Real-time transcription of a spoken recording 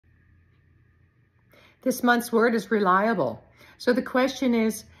This month's word is reliable. So the question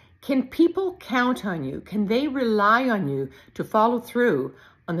is, can people count on you? Can they rely on you to follow through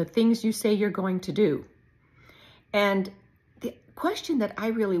on the things you say you're going to do? And the question that I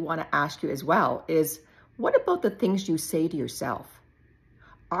really want to ask you as well is, what about the things you say to yourself?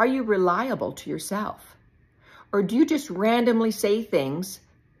 Are you reliable to yourself? Or do you just randomly say things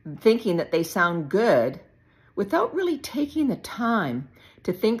thinking that they sound good without really taking the time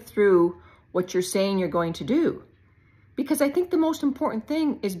to think through what you're saying you're going to do? Because I think the most important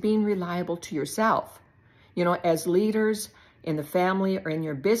thing is being reliable to yourself. You know, as leaders in the family or in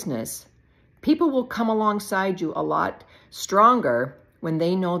your business, people will come alongside you a lot stronger when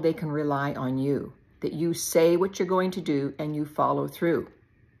they know they can rely on you, that you say what you're going to do and you follow through.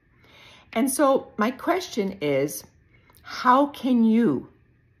 And so my question is, how can you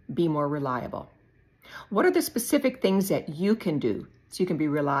be more reliable? What are the specific things that you can do so you can be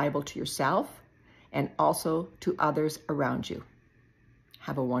reliable to yourself and also to others around you?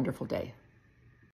 Have a wonderful day.